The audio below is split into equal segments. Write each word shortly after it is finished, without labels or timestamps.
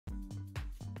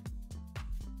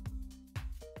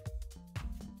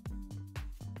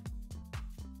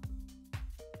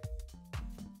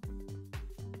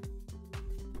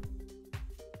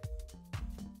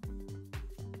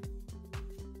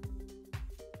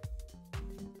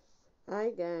Hi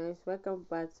guys, welcome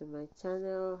back to my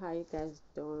channel. How you guys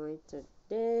doing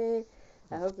today?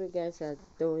 I hope you guys are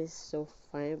doing so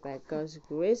fine by God's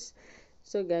grace.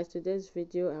 So guys, today's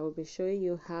video I will be showing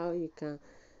you how you can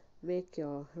make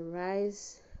your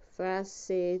rice,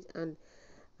 flaxseed and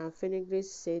fenugreek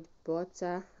seed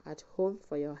butter at home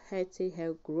for your healthy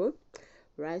hair growth.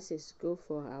 Rice is good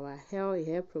for our hair, it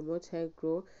helps promote hair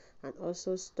growth and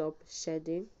also stop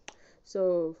shedding.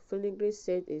 So fenugreek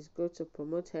seed is good to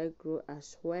promote hair growth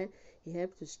as well. It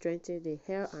helps to strengthen the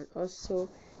hair and also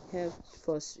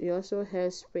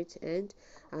helps split end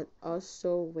and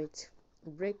also with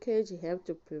breakage. It helps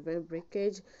to prevent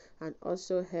breakage and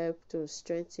also help to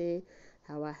strengthen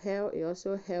our hair. It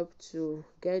also helps to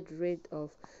get rid of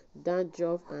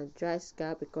dandruff and dry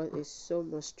scalp because it's so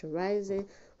moisturizing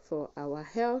for our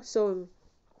hair. So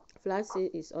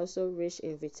flaxseed is also rich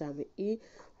in vitamin E,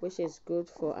 which is good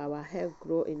for our hair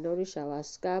growth. It nourishes our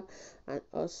scalp and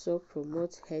also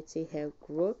promotes healthy hair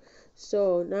growth.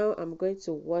 So now I'm going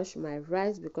to wash my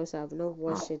rice because I've not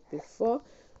washed it before.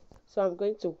 So I'm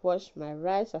going to wash my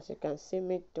rice as you can see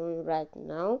me doing right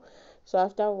now. So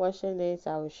after washing it,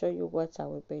 I will show you what I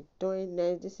will be doing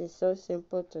next. This is so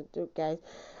simple to do, guys.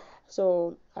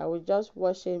 So I will just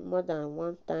wash it more than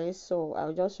one time, so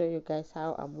I'll just show you guys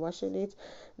how I'm washing it.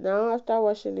 Now after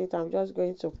washing it, I'm just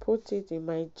going to put it in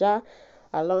my jar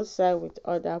alongside with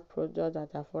other products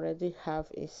that I've already have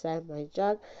inside my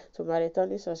jar. So my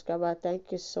returning subscriber, thank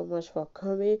you so much for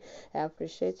coming. I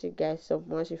appreciate you guys so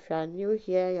much. If you are new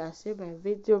here, you are seeing my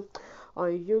video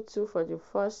on YouTube for the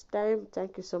first time,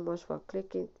 thank you so much for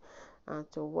clicking and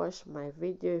to watch my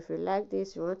video. If you like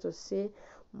this, you want to see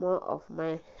more of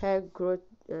my hair growth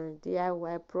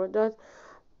DIY product,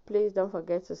 please don't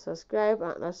forget to subscribe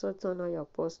and also turn on your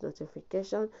post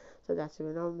notification so that you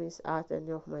will not miss out any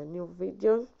of my new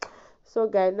videos. So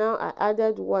guys, now I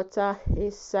added water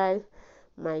inside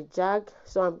my jug,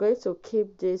 so I'm going to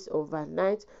keep this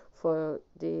overnight for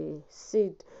the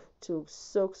seed to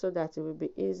soak so that it will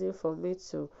be easy for me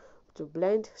to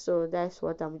blend. So that's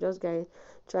what I'm just going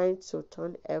trying to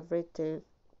turn everything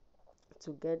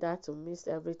together, to mix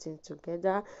everything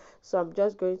together. So I'm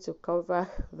just going to cover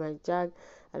my jug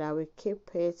and I will keep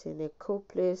it in a cool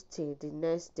place till the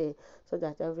next day so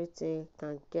that everything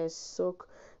can get soaked,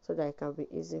 so that it can be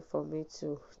easy for me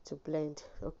to blend.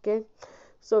 Okay,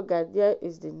 so guys, there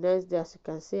is the next day. As you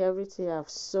can see, everything have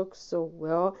soaked so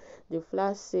well. The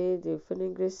flaxseed, the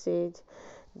fenugreek seed,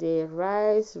 the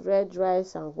rice, red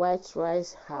rice and white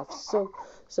rice have soaked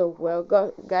so well.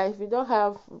 Guys, if you don't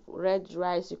have red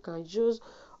rice, you can use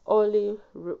only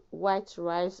white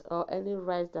rice or any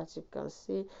rice that you can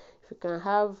see. If you can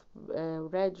have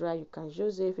red rice, you can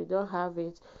use it. If you don't have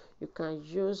it, you can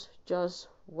use just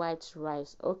white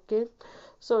rice. Okay,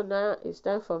 so now it's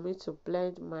time for me to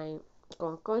blend my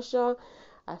concoction.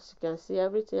 As you can see,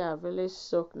 everything have really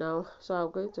soaked now, so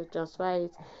I'm going to transfer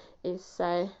it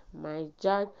inside my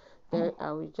jug. Then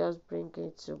I will just bring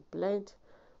it to blend.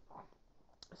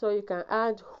 So you can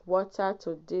add water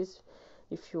to this.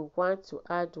 If you want to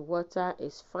add water,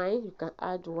 it's fine, you can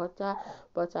add water,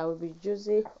 but I will be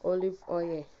using olive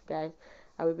oil, guys.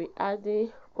 I will be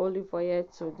adding olive oil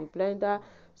to the blender,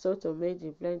 so to make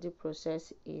the blending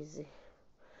process easy.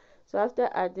 So after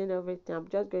adding everything, I'm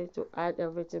just going to add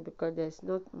everything because there's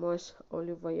not much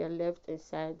olive oil left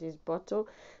inside this bottle.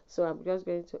 So I'm just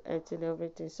going to empty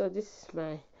everything. So this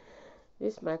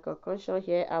is my concoction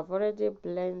here. I've already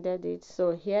blended it.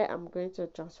 So here I'm going to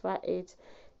transfer it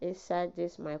inside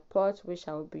this my pot, which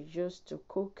I will be used to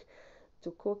cook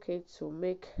it, to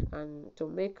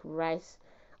make rice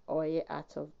oil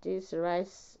out of this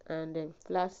rice, and then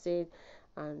flaxseed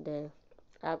and then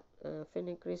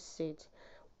fenugreek seed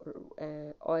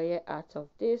oil out of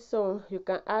this. So you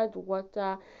can add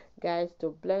water, guys,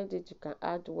 to blend it. You can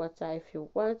add water if you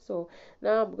want. So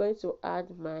now I'm going to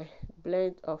add my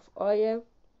blend of oil.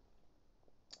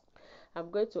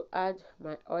 I'm going to add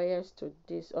my oils to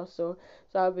this also.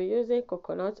 So I'll be using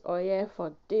coconut oil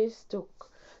for this to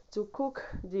cook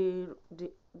the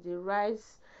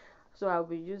rice. So I'll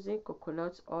be using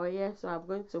coconut oil. So I'm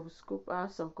going to scoop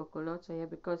out some coconut oil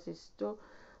because it's too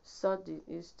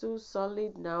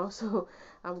solid now. So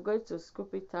I'm going to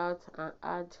scoop it out and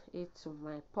add it to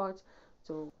my pot.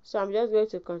 So I'm just going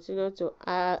to continue to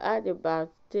add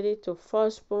about 3 to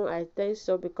 4 spoons, I think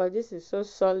so, because this is so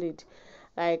solid.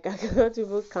 Like I cannot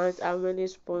even count how many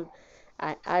spoons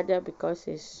I added because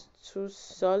it's too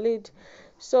solid.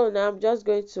 So now I'm just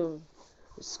going to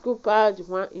scoop out the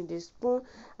one in the spoon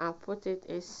and put it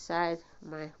inside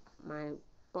my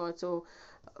pot. So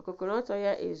coconut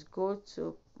oil is good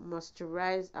to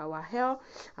moisturize our hair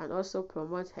and also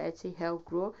promote healthy hair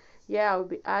growth. Yeah, I'll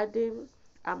be adding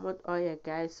almond oil,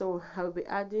 guys. So I'll be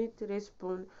adding 3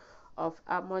 spoons of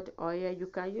almond oil. You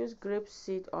can use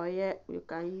grapeseed oil, you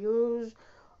can use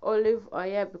olive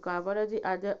oil, because I've already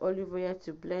added olive oil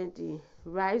to blend the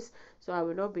rice, so I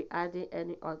will not be adding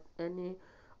any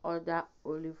other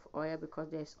olive oil because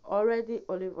there's already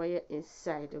olive oil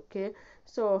inside. Okay,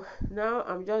 so now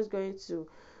I'm just going to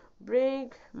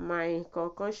bring my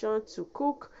concoction to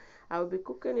cook. I will be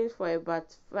cooking it for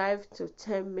about 5 to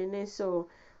 10 minutes, so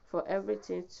for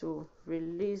everything to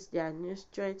release their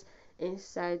nutrients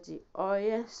inside the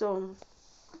oil.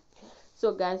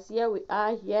 So guys, here we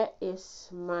are. Here is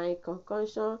my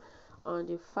concoction on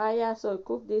the fire. So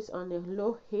cook this on a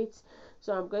low heat.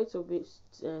 So I'm going to be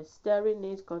stirring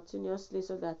it continuously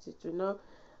so that it will not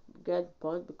get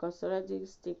burnt, because it's already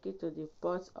sticky to the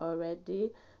pot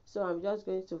already. So I'm just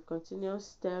going to continue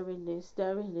stirring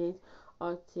it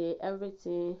until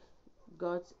everything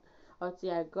got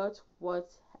until I got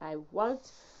what I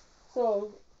want.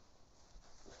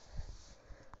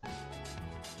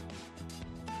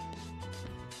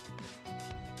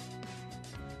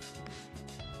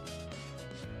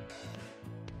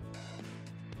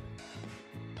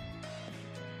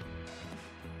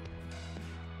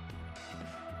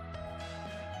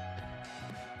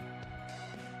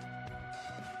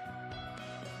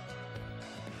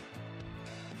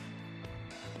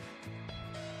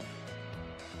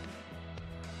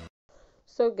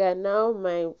 So guys, now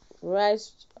my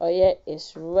rice oil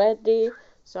is ready,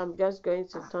 so I'm just going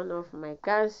to turn off my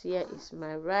gas. Here is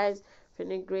my rice,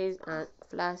 fenugreek and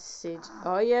flaxseed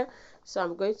oil. So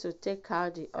I'm going to take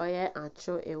out the oil and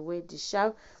throw away the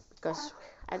shaft because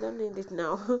I don't need it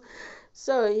now.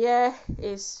 So here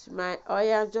is my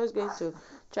oil. I'm just going to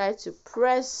try to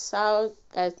press out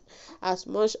as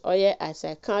much oil as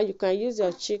I can. You can use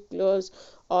your cheek gloves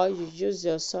or you use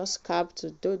your sauce cap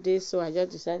to do this. So I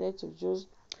just decided to use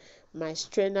my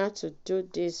strainer to do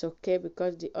this, okay,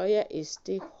 because the oil is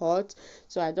still hot,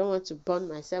 so I don't want to burn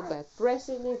myself by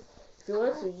pressing it. If you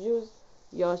want to use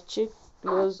your cheek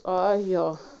gloves or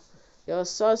your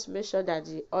sauce, make sure that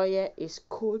the oil is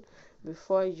cool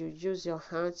before you use your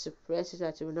hand to press it, so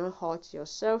that you will not hurt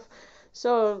yourself.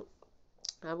 So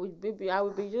I will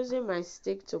be using my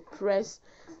stick to press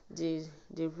the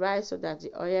rice so that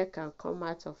the oil can come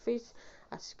out of it,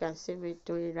 as you can see me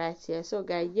doing right here. So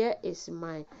guys, here is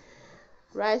my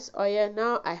rice oil.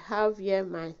 Now I have here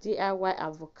my DIY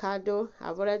avocado.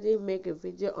 I've already made a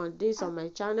video on this on my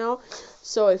channel,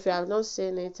 so if you have not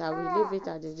seen it, I will leave it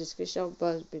at the description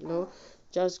box below.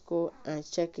 Just go and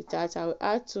check it out. I will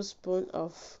add 2 spoons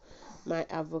of my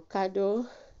avocado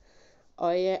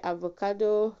oil,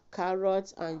 avocado,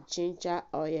 carrots and ginger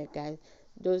oil, guys.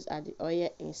 Those are the oil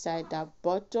inside that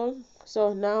bottle.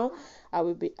 So now I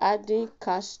will be adding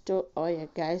castor oil,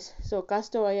 guys. So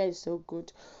castor oil is so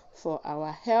good for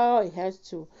our hair. It helps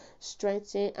to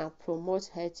strengthen and promote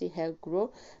healthy hair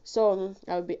growth. So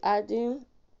I'll be adding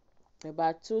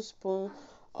about 2 spoons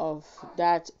of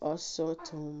that also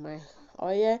to my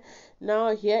oil.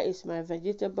 Now here is my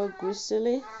vegetable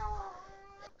glycerin.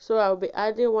 So I'll be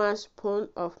adding 1 spoon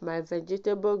of my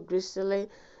vegetable glycerin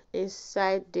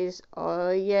inside this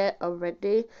oil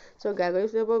already. So guys,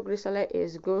 vegetable glycerin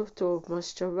is good to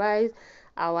moisturize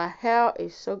our hair.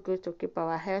 Is so good to keep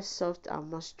our hair soft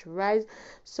and moisturized.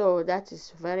 So that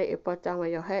is very important.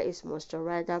 When your hair is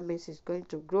moisturized, that means it's going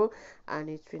to grow and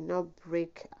it will not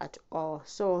break at all.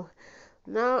 So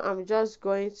now I'm just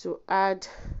going to add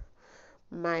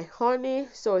my honey.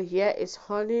 So here is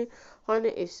honey. Honey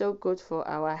is so good for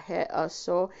our hair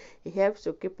also. It helps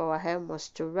to keep our hair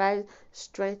moisturized,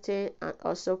 strengthen and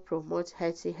also promote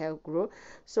healthy hair growth.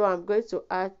 So I'm going to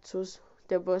add 2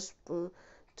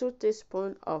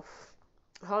 teaspoons of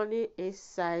honey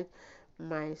inside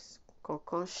my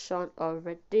concoction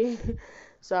already.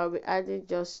 So I'll be adding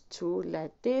just 2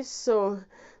 like this. So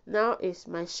now it's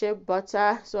my shea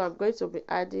butter. So I'm going to be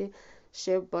adding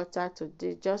shea butter to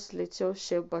this, just little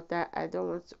shea butter. I don't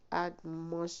want to add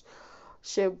much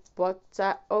shea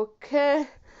butter. Okay,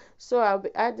 so I'll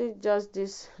be adding just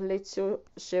this little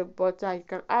shea butter. You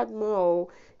can add more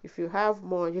if you have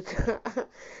more. You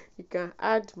can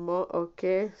add more.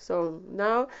 Okay, so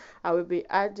now I will be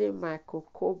adding my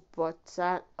cocoa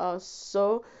butter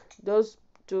also. Those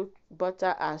 2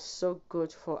 butter are so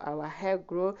good for our hair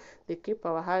growth. They keep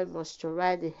our hair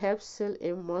moisturized, they help seal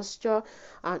in moisture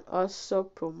and also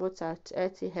promote our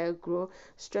healthy hair growth,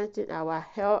 strengthen our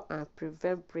hair and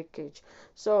prevent breakage.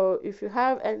 So if you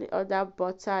have any other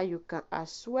butter, you can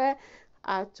as well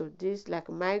add to this, like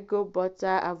mango butter,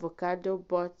 avocado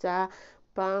butter,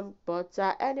 palm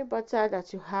butter, any butter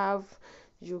that you have,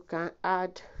 you can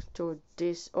add to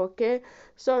this. Okay,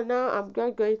 so now I'm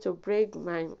going to bring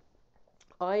my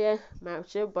oil, my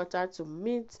shea butter to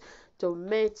melt.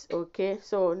 Okay,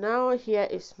 so now here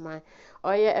is my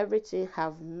oil, everything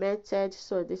have melted.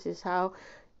 So this is how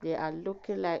they are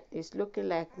looking like, it's looking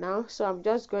like now. So I'm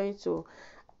just going to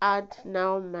add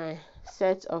now my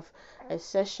set of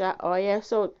essential oil.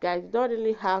 So guys, you don't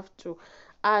really have to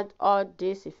add all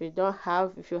this. If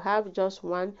you have just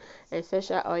one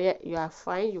essential oil, you are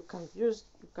fine. You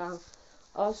can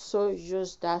also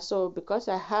use that. So because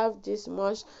I have this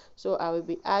much, so I will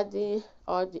be adding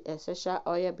all the essential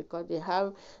oil because they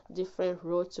have different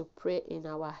role to play in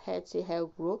our healthy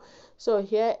health growth. So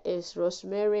here is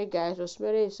rosemary, guys.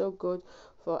 Rosemary is so good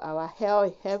for our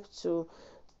health.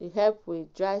 It helps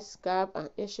with dry scalp and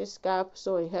itchy scalp,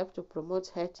 so it helps to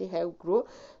promote healthy hair growth.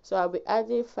 So I'll be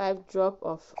adding 5 drops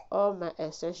of all my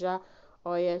essential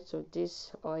oil to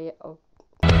this oil.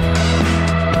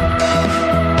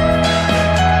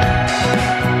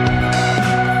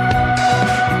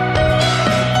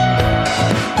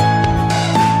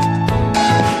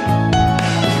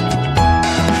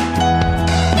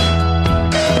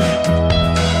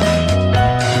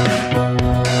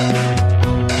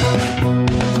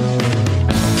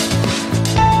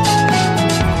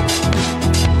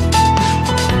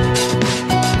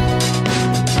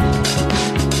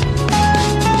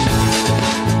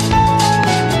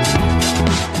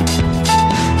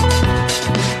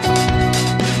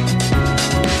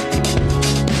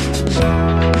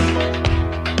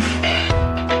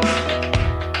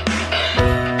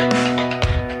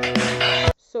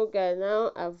 So guys,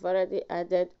 now I've already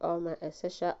added all my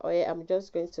essential oil. I'm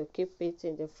just going to keep it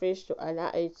in the fridge to allow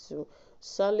it to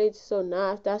solid. So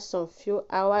now after some few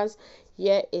hours,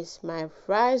 here is my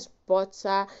rice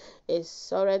butter.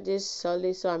 It's already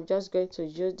solid, so I'm just going to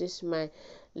use this my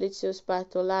little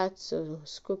spatula to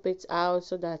scoop it out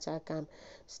so that I can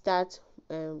start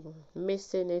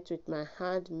mixing it with my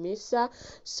hand mixer.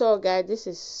 So guys, this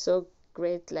is so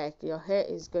great, like your hair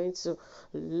is going to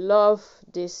love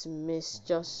this mix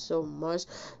just so much.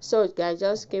 So guys,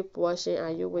 just keep watching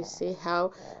and you will see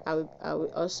how I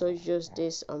will also use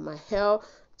this on my hair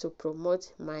to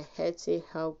promote my healthy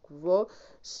hair growth.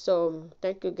 So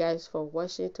thank you guys for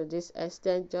watching to this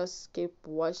extent. Just keep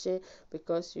watching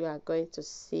because you are going to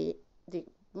see the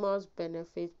most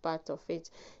benefit part of it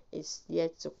is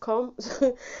yet to come.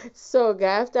 So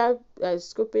guys, after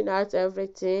scooping out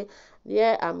everything,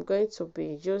 yeah, I'm going to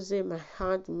be using my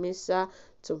hand mixer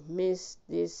to mix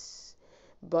this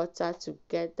butter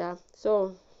together.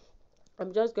 So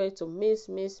I'm just going to mix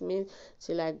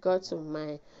till I got to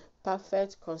my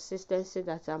perfect consistency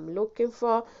that I'm looking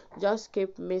for. Just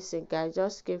keep mixing, guys,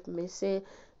 just keep mixing,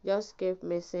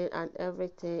 and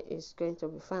everything is going to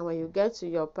be fine. When you get to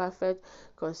your perfect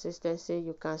consistency,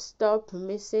 you can stop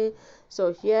mixing.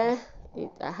 So here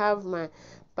I have my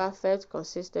perfect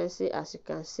consistency. As you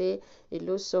can see, it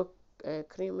looks so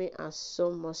creamy and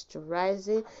so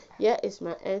moisturizing. Here is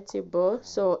my empty bowl,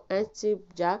 so empty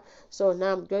jar. So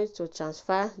now I'm going to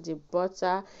transfer the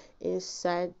butter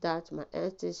inside that my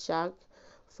empty jar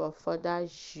for further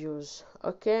use.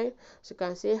 Okay, so you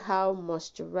can see how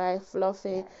moisturized,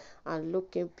 fluffy and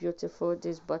looking beautiful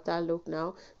this butter look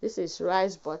now. This is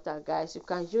rice butter, guys. You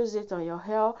can use it on your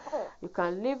hair, you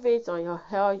can leave it on your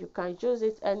hair, you can use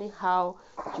it anyhow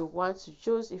you want to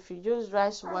use. If you use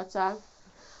rice water,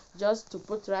 just to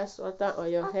put rice water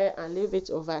on your hair and leave it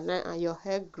overnight and your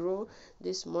hair grow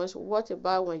this much. What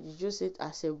about when you use it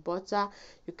as a butter?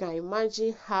 You can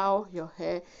imagine how your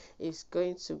hair is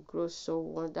going to grow so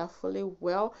wonderfully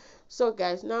well. So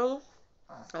guys, now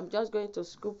I'm just going to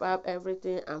scoop up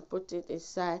everything and put it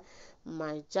inside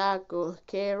my jar.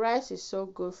 Okay, rice is so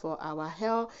good for our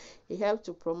health. It helps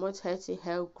to promote healthy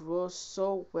hair growth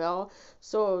so well.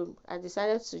 So I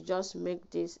decided to just make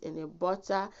this in a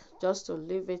butter just to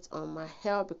leave it on my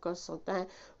hair because sometimes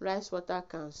rice water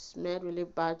can smell really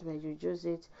bad when you use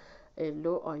it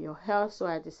low on your hair. So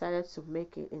I decided to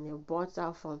make it in a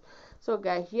butter form. So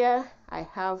guys, here I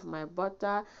have my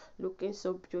butter looking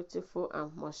so beautiful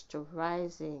and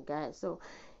moisturizing, guys. So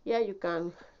yeah, you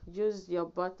can use your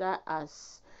butter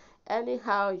as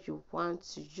anyhow you want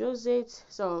to use it.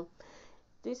 So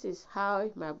this is how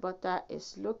my butter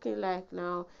is looking like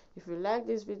now. If you like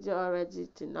this video already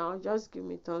till now, just give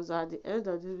me thumbs up. At the end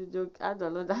of this video, add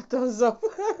another thumbs up.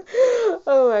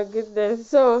 Oh my goodness.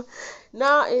 So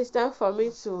now it's time for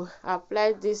me to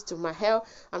apply this to my hair.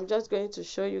 I'm just going to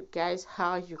show you guys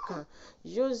how you can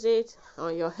use it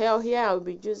on your hair. Here I'll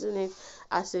be using it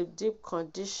as a deep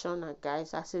conditioner,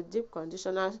 guys, as a deep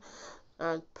conditioner.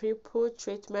 and pre-poo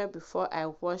treatment before I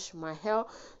wash my hair.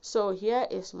 So here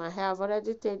is my hair. I've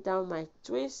already taken down my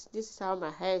twist. This is how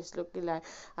my hair is looking like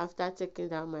after taking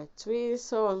down my twist.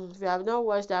 So if you have not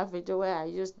watched that video where I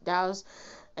used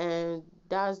and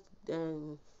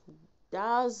and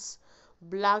Daz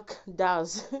black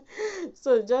Daz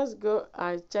so just go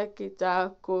and check it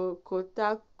out.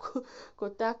 Kotaka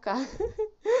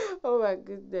oh my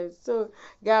goodness. So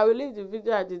guys, I will leave the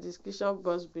video at the description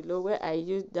box below where I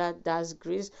use that Daz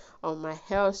grease on my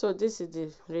hair. So this is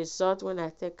the result when I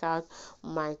take out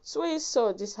my twist.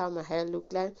 So this is how my hair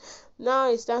look like. Now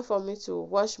it's time for me to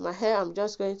wash my hair. I'm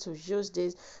just going to use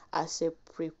this as a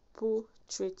pre-poo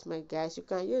treatment, guys. You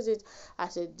can use it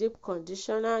as a deep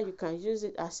conditioner, you can use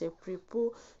it as a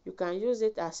pre-poo, you can use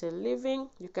it as a leave-in,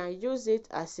 you can use it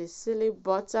as a silly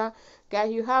butter,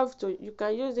 guys. You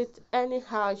can use it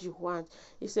anyhow you want.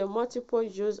 It's a multiple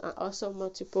use and also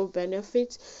multiple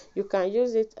benefits. You can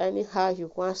use it anyhow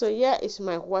you want. So here is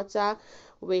my water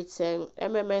with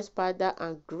MMS powder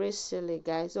and grease silly,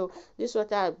 guys. So this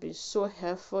water has been so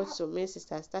helpful to me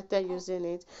since I started using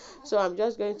it. So I'm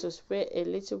just going to spray a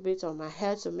little bit on my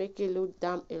hair to make it look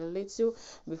damp a little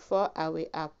before I will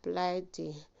apply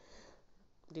the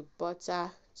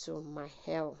butter to my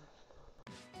hair.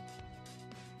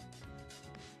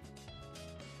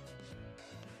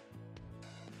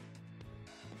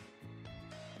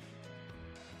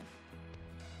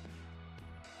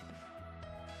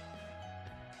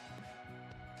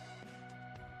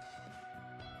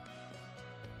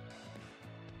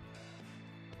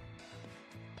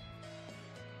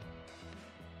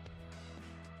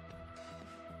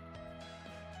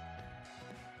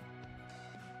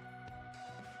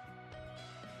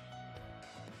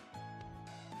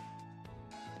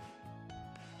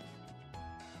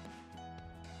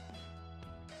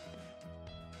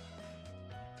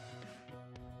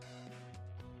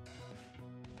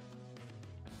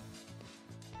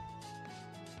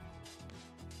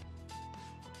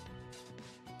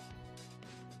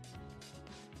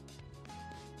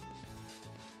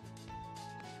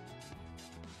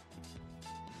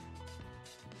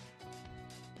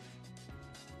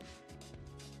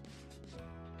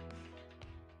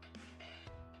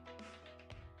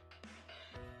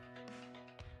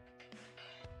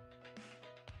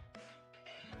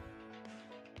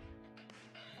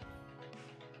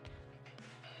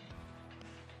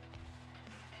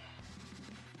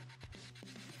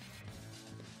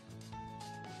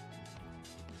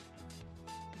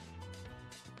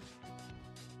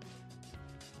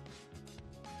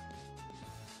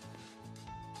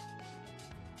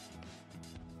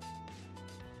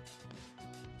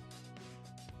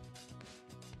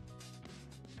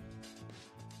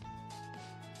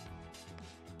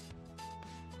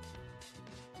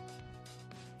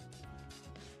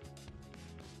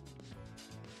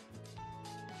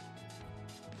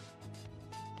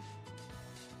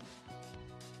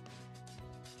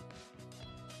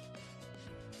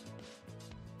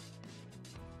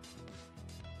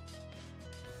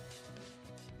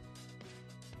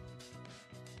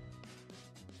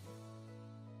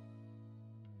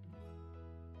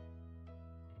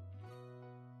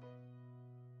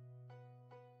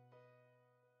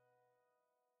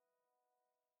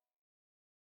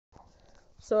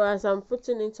 So as I'm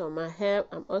putting it on my hair,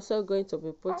 I'm also going to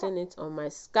be putting it on my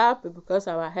scalp because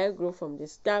our hair grow from the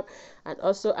scalp, and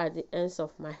also at the ends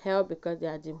of my hair because they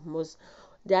are the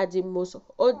most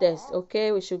oldest.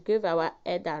 Okay, we should give our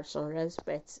elders some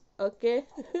respect. Okay,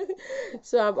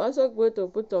 so I'm also going to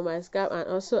put on my scalp and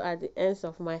also at the ends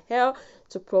of my hair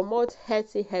to promote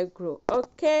healthy hair growth.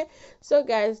 Okay, so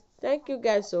guys, thank you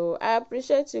guys. So I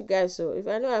appreciate you guys. So if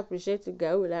I don't appreciate you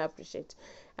guys, who will I appreciate?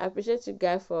 I appreciate you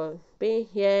guys for being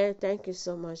here. Thank you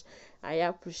so much. I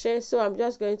appreciate. So I'm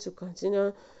just going to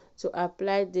continue to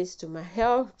apply this to my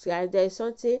hair. Guys, there is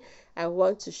something I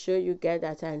want to show you guys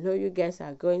that I know you guys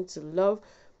are going to love.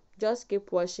 Just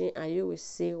keep watching and you will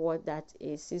see what that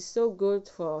is. It's so good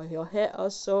for your hair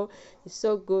also. It's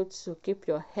so good to keep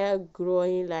your hair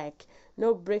growing, like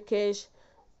no breakage,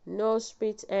 no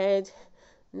split end,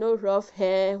 no rough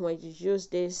hair when you use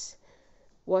this.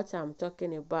 What I'm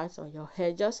talking about on your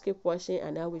hair. Just keep watching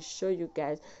and I will show you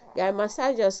guys. Guys,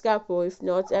 massage your scalp, or if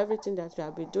not, everything that you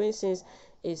have been doing since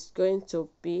is going to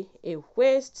be a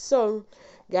waste. So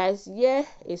guys, here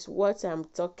is what I'm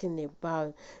talking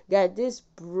about. Guys, this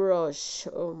brush,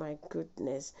 oh my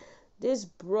goodness, this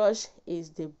brush is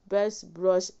the best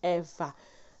brush ever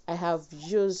I have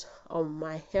used on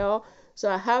my hair. So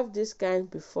I have this kind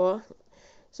before.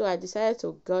 So I decided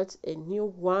to get a new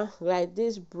one. Like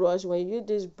this brush, when you use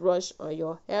this brush on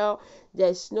your hair,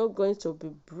 there's not going to be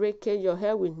breakage. Your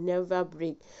hair will never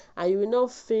break, and you will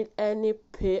not feel any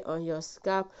pain on your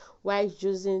scalp while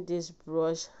using this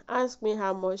brush. Ask me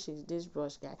how much is this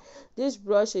brush, guys. This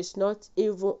brush is not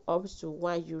even up to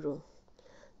 €1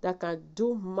 that can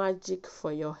do magic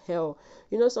for your hair.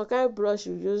 You know, some kind of brush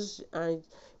you use, and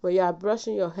when you are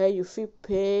brushing your hair you feel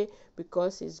pain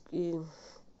because you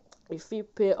feel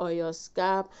pain on your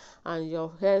scalp, and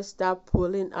your hair start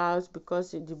pulling out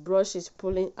because the brush is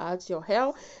pulling out your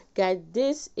hair. Guys,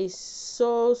 this is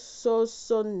so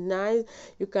nice.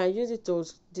 You can use it to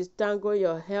detangle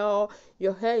your hair.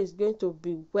 Your hair is going to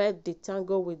be well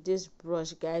detangled with this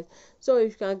brush, guys. So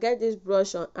if you can get this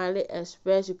brush on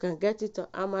AliExpress, you can get it on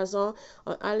Amazon.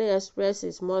 On AliExpress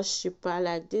it's much cheaper.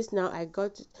 Like this now, I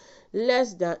got it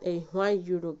less than a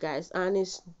 €1, guys, and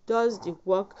it does the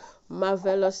work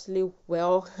marvelously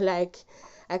well. Like,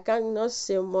 I cannot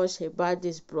say much about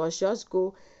this brush. Just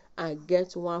go and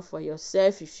get one for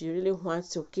yourself if you really want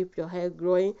to keep your hair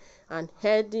growing and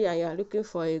healthy, and you're looking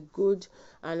for a good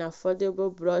and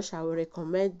affordable brush. I will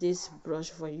recommend this brush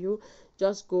for you.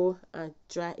 Just go and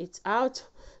try it out.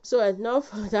 So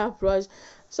enough of that brush.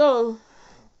 So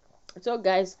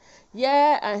guys,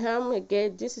 yeah, I am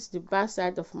again. This is the back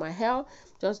side of my hair.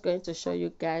 Just going to show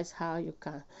you guys how you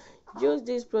can use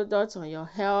these products on your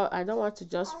hair. I don't want to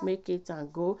just make it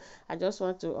and go. I just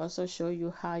want to also show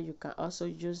you how you can also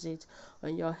use it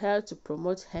on your hair to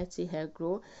promote healthy hair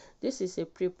growth. This is a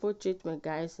pre-poo treatment,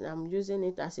 guys, and I'm using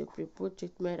it as a pre-poo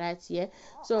treatment right here.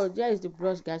 So there is the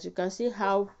brush, guys. You can see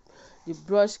how the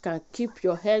brush can keep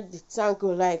your hair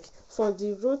detangled, like from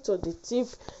the root to the tip.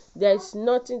 There's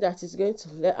nothing that is going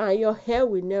to let, and your hair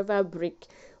will never break.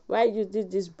 While you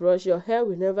did this brush, your hair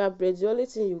will never break. The only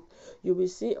thing you will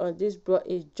see on this brush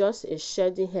is just a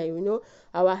shedding hair. You know,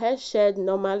 our hair shed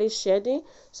normally shedding.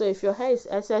 So if your hair is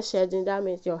excess shedding, that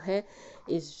means your hair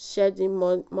is shedding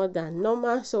more than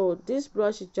normal. So this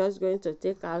brush is just going to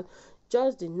take out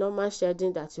just the normal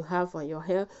shedding that you have on your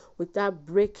hair without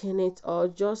breaking it or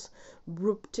just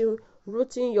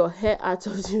rooting your hair out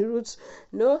of the roots.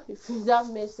 No, if that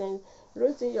makes sense,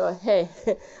 rooting your hair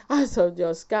out of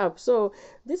your scalp. So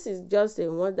this is just a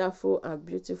wonderful and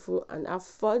beautiful and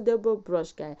affordable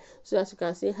brush, guys. So as you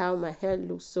can see how my hair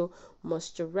looks so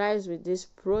moisturized with this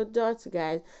product,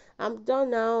 guys. I'm done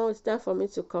now. It's time for me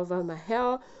to cover my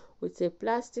hair with a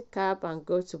plastic cap and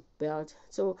go to bed.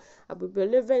 So I will be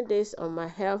leaving this on my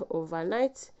hair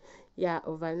overnight. Yeah,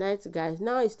 overnight, guys.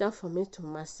 Now it's time for me to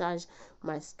massage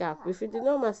my scalp. If you do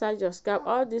not massage your scalp,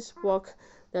 all this work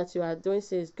that you are doing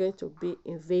is going to be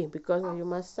in vain, because when you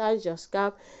massage your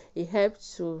scalp, it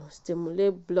helps to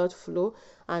stimulate blood flow,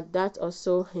 and that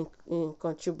also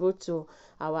contribute to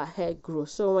our hair growth.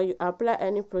 So when you apply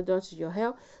any product to your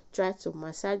hair, try to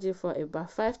massage it for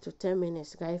about 5 to 10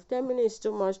 minutes, guys. If 10 minutes is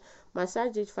too much,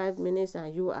 massage it 5 minutes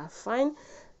and you are fine.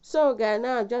 So guys,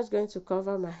 now I'm just going to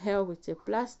cover my hair with a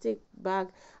plastic bag,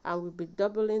 and we'll be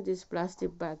doubling this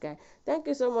plastic bag, guys. Thank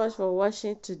you so much for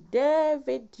watching today's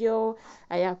video.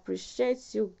 I appreciate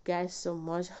you guys so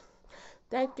much.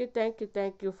 Thank you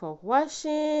for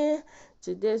watching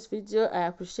today's video. I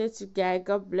appreciate you guys.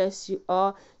 God bless you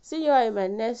all. See you all in my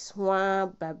next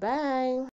one. Bye bye.